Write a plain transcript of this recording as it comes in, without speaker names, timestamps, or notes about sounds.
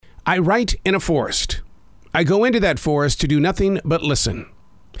I write in a forest. I go into that forest to do nothing but listen.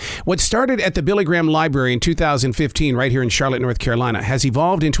 What started at the Billy Graham Library in 2015 right here in Charlotte, North Carolina, has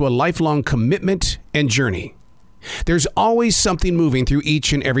evolved into a lifelong commitment and journey. There's always something moving through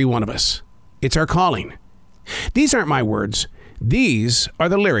each and every one of us. It's our calling. These aren't my words. These are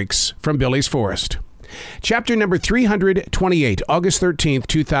the lyrics from Billy's Forest. Chapter number 328, August 13th,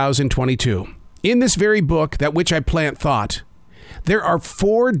 2022. In this very book, That Which I Plant Thought, there are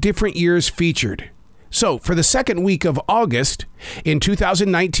 4 different years featured. So, for the second week of August in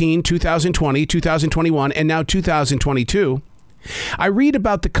 2019, 2020, 2021, and now 2022, I read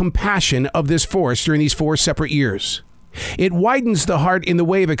about the compassion of this forest during these 4 separate years. It widens the heart in the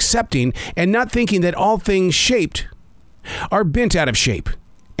way of accepting and not thinking that all things shaped are bent out of shape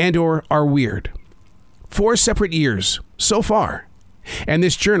and or are weird. 4 separate years so far, and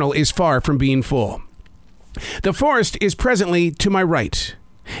this journal is far from being full. The forest is presently to my right,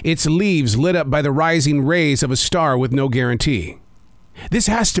 its leaves lit up by the rising rays of a star with no guarantee. This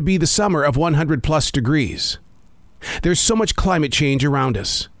has to be the summer of 100 plus degrees. There's so much climate change around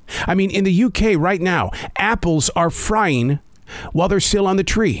us. I mean, in the UK right now, apples are frying while they're still on the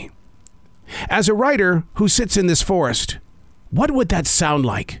tree. As a writer who sits in this forest, what would that sound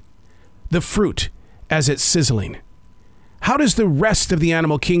like? The fruit as it's sizzling. How does the rest of the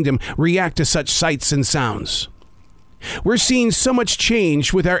animal kingdom react to such sights and sounds? We're seeing so much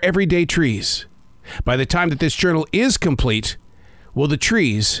change with our everyday trees. By the time that this journal is complete, will the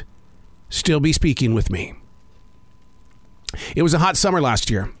trees still be speaking with me? It was a hot summer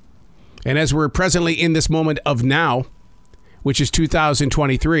last year. And as we're presently in this moment of now, which is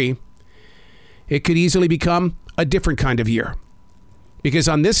 2023, it could easily become a different kind of year. Because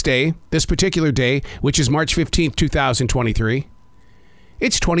on this day, this particular day, which is March 15th, 2023,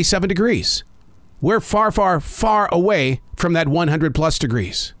 it's 27 degrees. We're far, far, far away from that 100 plus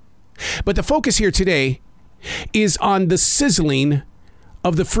degrees. But the focus here today is on the sizzling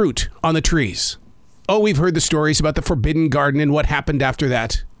of the fruit on the trees. Oh, we've heard the stories about the Forbidden Garden and what happened after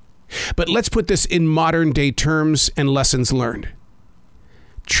that. But let's put this in modern day terms and lessons learned.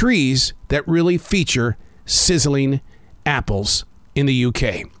 Trees that really feature sizzling apples in the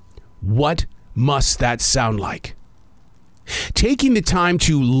UK. What must that sound like? Taking the time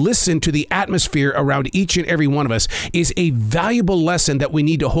to listen to the atmosphere around each and every one of us is a valuable lesson that we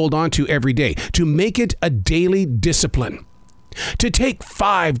need to hold on to every day, to make it a daily discipline. To take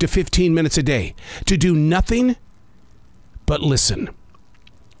 5 to 15 minutes a day, to do nothing but listen.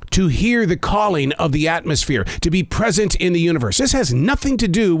 To hear the calling of the atmosphere, to be present in the universe. This has nothing to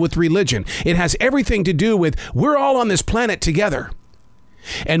do with religion. It has everything to do with we're all on this planet together.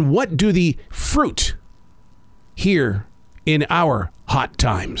 And what do the fruit here in our hot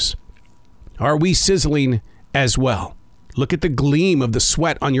times? Are we sizzling as well? Look at the gleam of the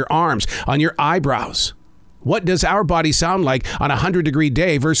sweat on your arms, on your eyebrows. What does our body sound like on a 100-degree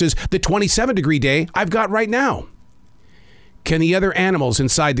day versus the 27-degree day I've got right now? Can the other animals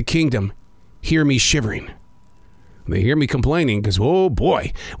inside the kingdom hear me shivering? They hear me complaining because, oh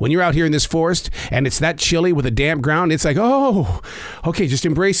boy, when you're out here in this forest and it's that chilly with a damp ground, it's like, oh, okay, just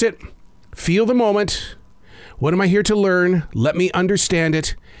embrace it. Feel the moment. What am I here to learn? Let me understand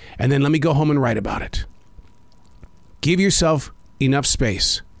it. And then let me go home and write about it. Give yourself enough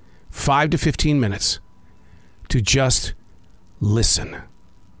space, 5 to 15 minutes, to just listen.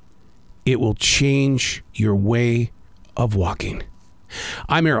 It will change your way of walking.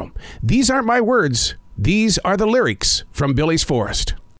 I'm Errol. These aren't my words. These are the lyrics from Billy's Forest.